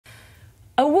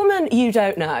A woman you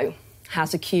don't know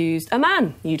has accused a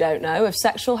man you don't know of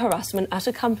sexual harassment at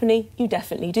a company you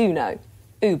definitely do know,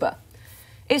 Uber.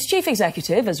 Its chief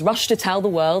executive has rushed to tell the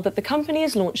world that the company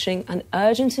is launching an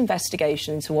urgent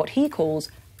investigation into what he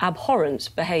calls abhorrent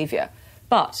behaviour.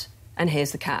 But, and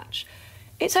here's the catch,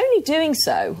 it's only doing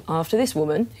so after this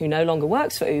woman, who no longer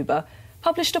works for Uber,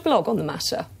 published a blog on the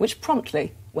matter, which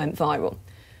promptly went viral.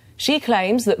 She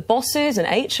claims that bosses and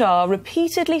HR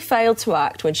repeatedly failed to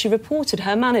act when she reported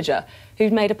her manager,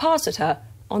 who'd made a pass at her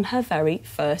on her very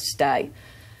first day.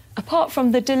 Apart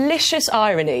from the delicious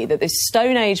irony that this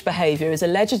Stone Age behaviour is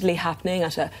allegedly happening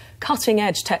at a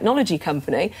cutting-edge technology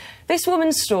company, this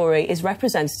woman's story is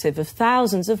representative of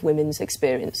thousands of women's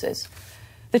experiences.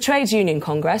 The Trades Union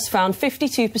Congress found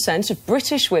 52% of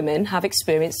British women have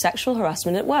experienced sexual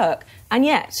harassment at work, and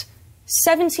yet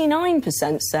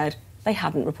 79% said they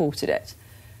hadn't reported it.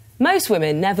 Most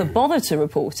women never bother to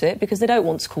report it because they don't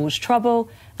want to cause trouble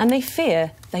and they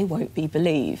fear they won't be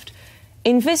believed.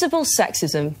 Invisible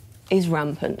sexism is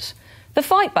rampant. The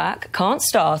fight back can't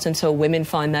start until women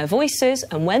find their voices,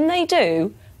 and when they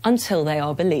do, until they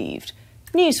are believed.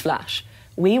 Newsflash,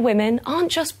 we women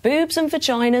aren't just boobs and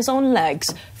vaginas on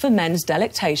legs for men's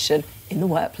delectation in the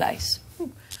workplace.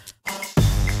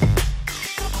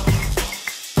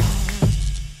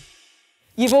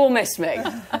 You've all missed me.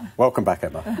 Welcome back,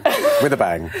 Emma. With a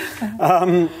bang.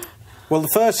 Well, the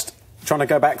first, trying to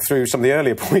go back through some of the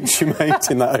earlier points you made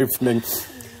in that opening,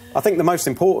 I think the most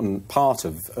important part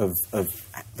of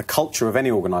the culture of any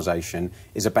organisation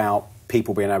is about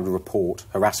people being able to report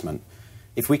harassment.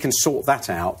 If we can sort that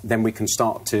out, then we can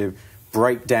start to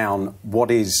break down what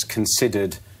is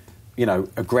considered, you know,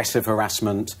 aggressive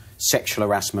harassment, sexual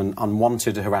harassment,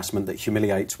 unwanted harassment that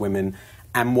humiliates women,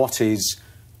 and what is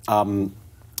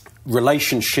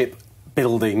relationship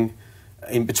building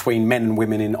in between men and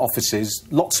women in offices.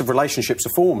 Lots of relationships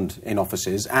are formed in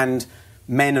offices, and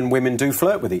men and women do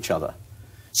flirt with each other.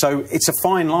 So it's a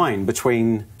fine line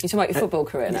between... You're talking about your football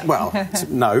career now? Well,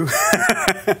 no.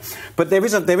 But there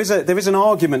is an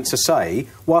argument to say,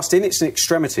 whilst in its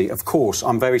extremity, of course,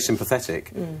 I'm very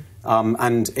sympathetic,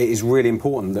 and it is really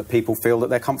important that people feel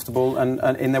that they're comfortable and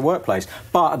in their workplace.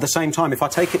 But at the same time, if I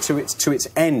take it to its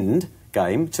end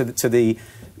game, to the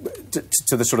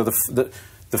sort of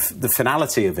the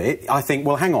finality of it, I think,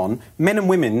 well, hang on, men and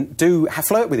women do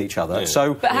flirt with each other,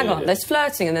 so... But hang on, there's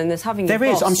flirting and then there's having your boss...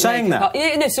 There is, I'm saying that.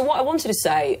 No, so what I wanted to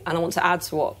say, and I want to add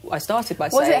to what I started by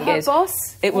saying is... Was it her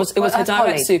boss? It was her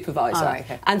direct supervisor. Oh, right,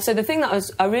 okay. And so the thing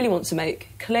that I really want to make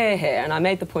clear here, and I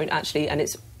made the point, actually, and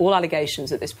it's all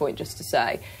allegations at this point, just to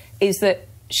say, is that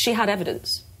she had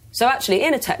evidence. So actually,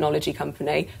 in a technology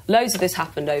company, loads of this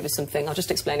happened over something, I'll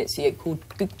just explain it to you, called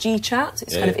G-Chat.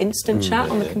 It's kind of instant chat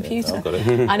on the computer. I've got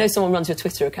it. I know someone runs your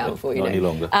Twitter account for you. Not any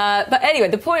longer. But anyway,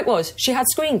 the point was, she had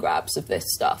screen grabs of this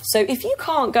stuff. So if you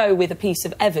can't go with a piece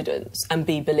of evidence and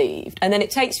be believed, and then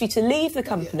it takes you to leave the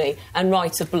company and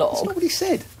write a blog... That's not what he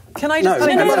said. Can I just...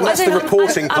 No, that's the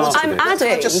reporting part of it. I'm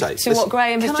adding to what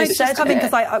Graham has just said. Can I just come in,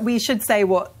 because we should say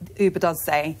what Uber does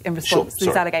say in response to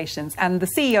these allegations. And the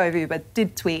CEO of Uber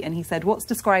did tweet, and he said, what's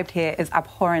described here is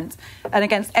abhorrent and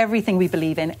against everything we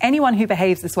believe in. Anyone who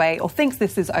behaves this way or thinks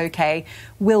this is OK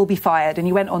will be fired. And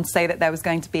he went on to say that there was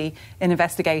going to be an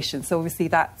investigation. So obviously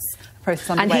that's a process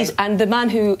underway. And the man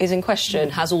who is in question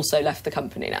has also left the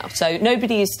company now. So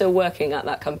nobody is still working at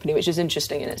that company, which is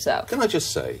interesting in itself. Can I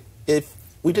just say, if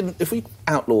we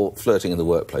outlaw flirting in the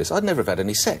workplaise, I'd never have had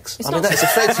any sex. That's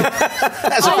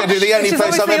effectively the only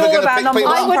place I'm ever going to pick people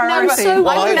up.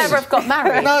 I would never have got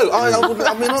married. No, I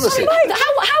mean, honestly. How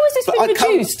has this been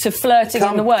reduced to flirting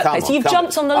in the workplace? You've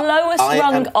jumped on the lowest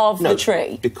rung of the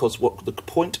tree. Because the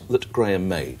point that Graham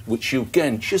made, which you,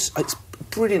 again, it's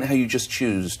brilliant how you just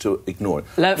choose to ignore it.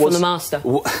 Learn from the master.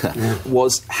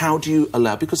 Was how do you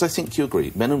allow... Because I think you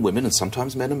agree, men and women, and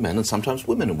sometimes men and men, and sometimes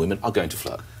women and women are going to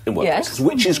flirt in workplaces,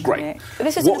 which is great. But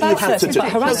this isn't about flirting, it's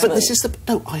about harassment. But this is the...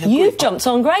 No, I agree. You've jumped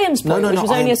on Graham's point, which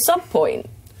was only a sub-point.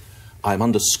 I'm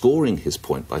underscoring his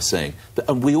point by saying that,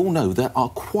 and we all know there are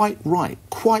quite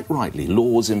rightly,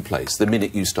 laws in place the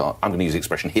minute you start, I'm going to use the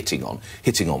expression hitting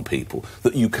on people,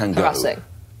 that you can go... Harassing.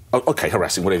 Oh, OK,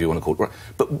 harassing, whatever you want to call it. Right.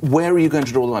 But where are you going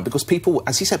to draw the line? Because people,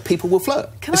 as he said, people will flirt.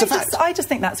 It's a fact. I just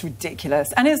think that's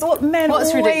ridiculous. And it's what men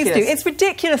always do. It's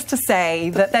ridiculous to say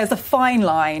that there's a fine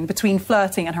line between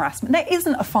flirting and harassment. There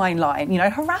isn't a fine line. You know,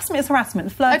 harassment is harassment,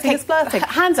 flirting is flirting.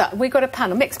 Hands up. We've got a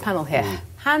panel, mixed panel here.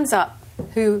 Hands up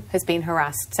who has been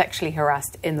harassed, sexually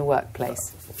harassed in the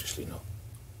workplace. Obviously not.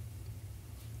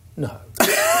 No.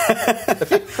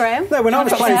 Graham? No, when I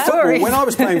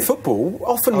was playing football,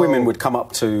 often women would come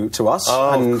up to us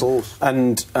of course.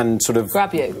 and sort of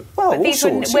grab you. Well, But all these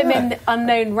were sorts, women,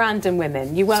 unknown, random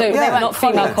women. You weren't, So they they're weren't not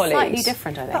female colleagues. colleagues. Slightly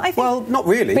different, I think. Well, not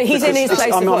really. But he's in his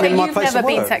place of work. in my You've place never of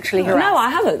been work. sexually harassed. No, I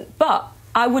haven't. But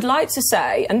I would like to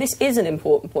say, and this is an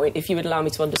important point, if you would allow me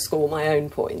to underscore my own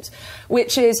point,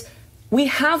 which is we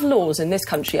have laws in this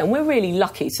country, and we're really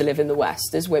lucky to live in the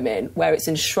West as women, where it's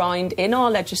enshrined in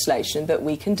our legislation that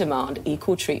we can demand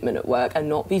equal treatment at work and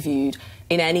not be viewed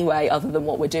in any way other than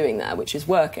what we're doing there, which is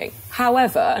working.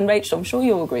 However, and Rachel, I'm sure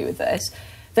you'll agree with this,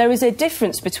 there is a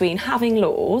difference between having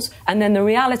laws and then the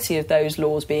reality of those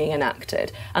laws being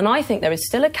enacted. And I think there is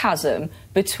still a chasm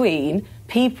between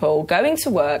people going to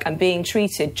work and being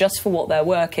treated just for what their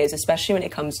work is, especially when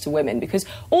it comes to women, because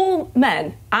all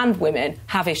men and women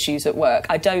have issues at work.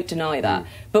 I don't deny that.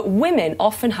 But women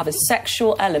often have a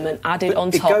sexual element added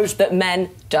on top that men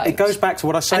don't. It goes back to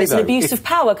what I say, and it's though. an abuse of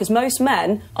power, because most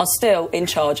men are still in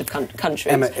charge of countries.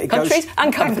 Emma, countries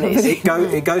and companies.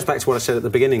 It goes back to what I said at the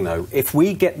beginning, though. If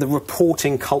we get the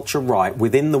reporting culture right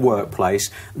within the workplace,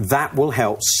 that will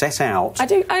help set out I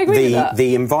agree with that.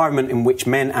 the environment in which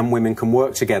men and women can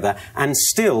work together and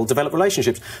still develop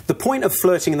relationships. The point of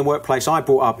flirting in the workplace I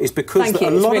brought up is because a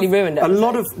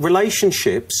lot of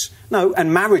relationships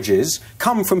and marriages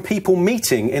come from people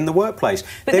meeting in the workplace.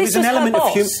 But there is an element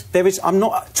of I'm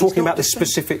not talking about this different.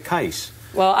 specific case.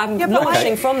 Well, I'm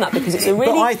launching from that because it's a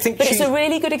really, it's a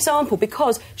really good example,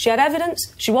 because she had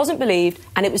evidence, she wasn't believed,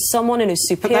 and it was someone in a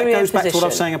superior position. But that goes back to what I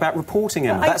was saying about reporting,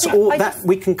 Emma.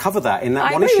 We can cover that in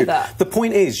that one issue. The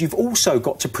point is, you've also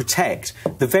got to protect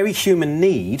the very human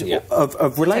need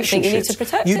of relationships. I think you need to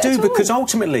protect you it do, at all. because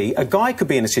ultimately a guy could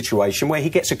be in a situation where he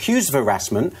gets accused of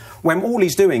harassment when all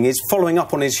he's doing is following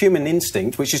up on his human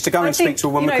instinct, which is to go and speak to a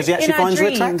woman because he actually finds her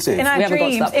attractive. In our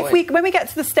dreams, when we get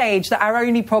to the stage that our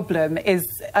only problem is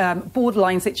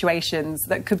borderline situations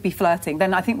that could be flirting,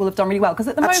 then I think we'll have done really well. Because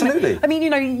at the moment, I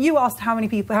mean, you asked how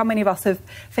many of us have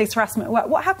faced harassment at work.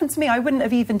 What happened to me, I wouldn't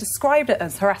have even described it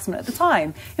as harassment at the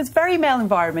time. It's a very male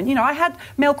environment. I had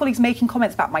male colleagues making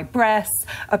comments about my breasts,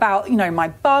 about, my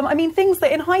bum. I mean, things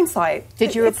that in hindsight...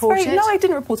 Did you report it? No, I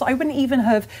didn't report it. I wouldn't even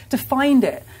have defined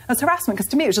it as harassment, because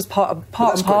to me it was just part and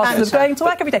parcel of going to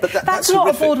work every day. That's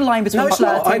not a borderline between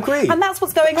flirting. I agree. And that's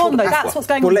what's going on, though. That's what's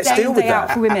going on day in, day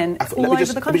out for women all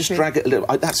over the country. Let me just drag it a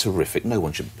little. That's horrific. No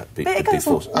one should be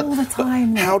forced. All the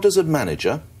time. How does a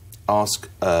manager ask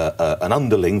an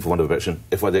underling, for want of a better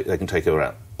if they can take her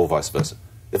out, or vice versa?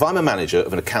 If I'm a manager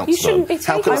of an accounts you shouldn't be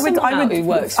taking someone out who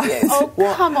works for you.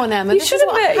 Oh, come on, Emma. This is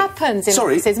what happens in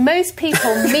offices. Most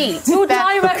people meet. Your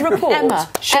direct report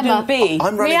shouldn't be.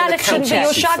 I'm running an accountancy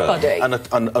your shag firm, buddy.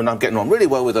 and I'm getting on really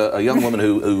well with a young woman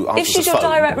who answers the phone. If she's your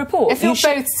direct report. If you're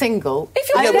both single.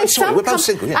 We're both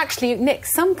single, yeah. Actually, Nick,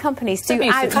 some companies do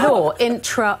outlaw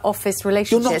intra-office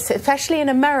relationships, especially in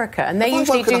America, and they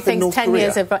usually do things 10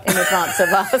 years in advance of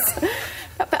us.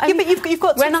 But you've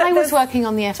got when I was working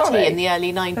on the FT in the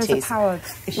early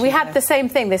 90s, we had the same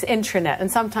thing, this intranet,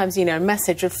 and sometimes, a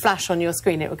message would flash on your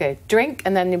screen. It would go, drink,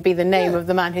 and then it'd be the name of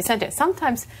the man who sent it.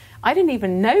 Sometimes I didn't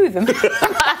even know the man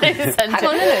who sent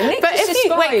it.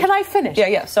 But wait, can I finish?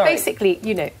 Yeah, sorry.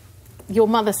 Basically, your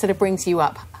mother sort of brings you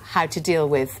up how to deal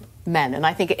with men, and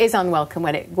I think it is unwelcome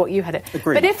when what you had it.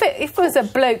 Agreed. But if it was a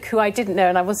bloke who I didn't know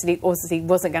and I obviously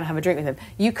wasn't going to have a drink with him,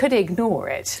 you could ignore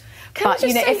it. But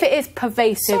if it is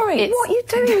pervasive, what are you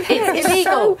doing here? It's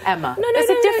illegal, Emma. No, there's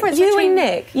a difference you between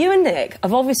and Nick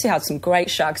have obviously had some great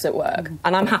shags at work,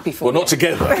 and I'm happy for you. Well, not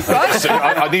together.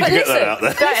 I need to get that out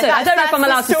there. Listen, I don't know if I'm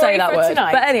allowed to say that word,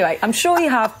 but anyway, I'm sure you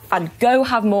have, and go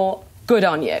have more. Good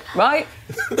on you, right?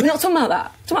 We're not talking about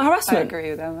that. We're talking about harassment. I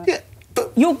agree with Emma. Yeah.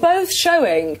 But you're both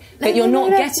showing that you're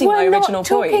not getting my original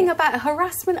point. We're not talking about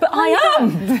harassment. But I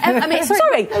am. I mean,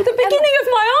 sorry, the beginning of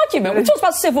my argument, we talked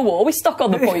about civil war, we stuck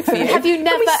on the point for you. Have you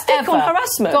never ever on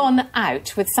harassment? Gone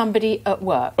out with somebody at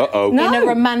work No. in a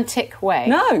romantic way?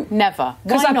 No. Never.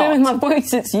 Because I've been with my boys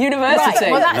since university.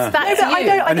 Right, well, that's you.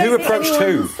 And who approached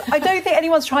who? I don't think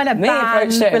anyone's trying to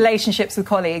ban relationships with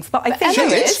colleagues, but I think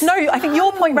I think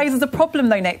your point raises a problem,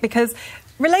 though, Nick, because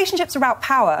relationships are about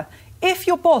power. If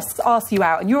your boss asks you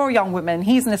out and you're a young woman,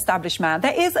 he's an established man,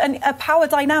 there is a power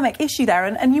dynamic issue there,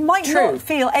 and you might not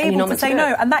feel able to say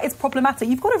no, and that is problematic.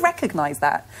 You've got to recognise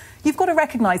that. you've got to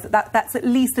recognise that's at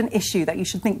least an issue that you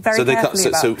should think very carefully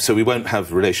about. So we won't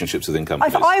have relationships within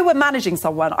companies? If I were managing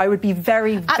someone, I would be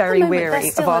very, very weary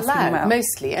of asking them out.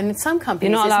 Mostly, and in some companies...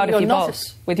 You're not allowed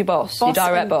with your boss, your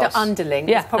direct boss. The underling.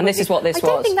 Yeah, and this is what this was. I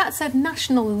don't think that's a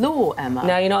national law, Emma.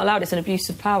 No, you're not allowed. It's an abuse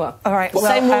of power. All right. Well,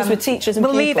 same rules with teachers and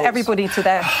pupils. We'll leave everybody to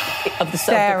their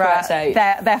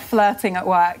flirting at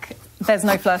work. There's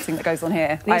no flirting that goes on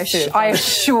here. I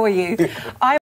assure you.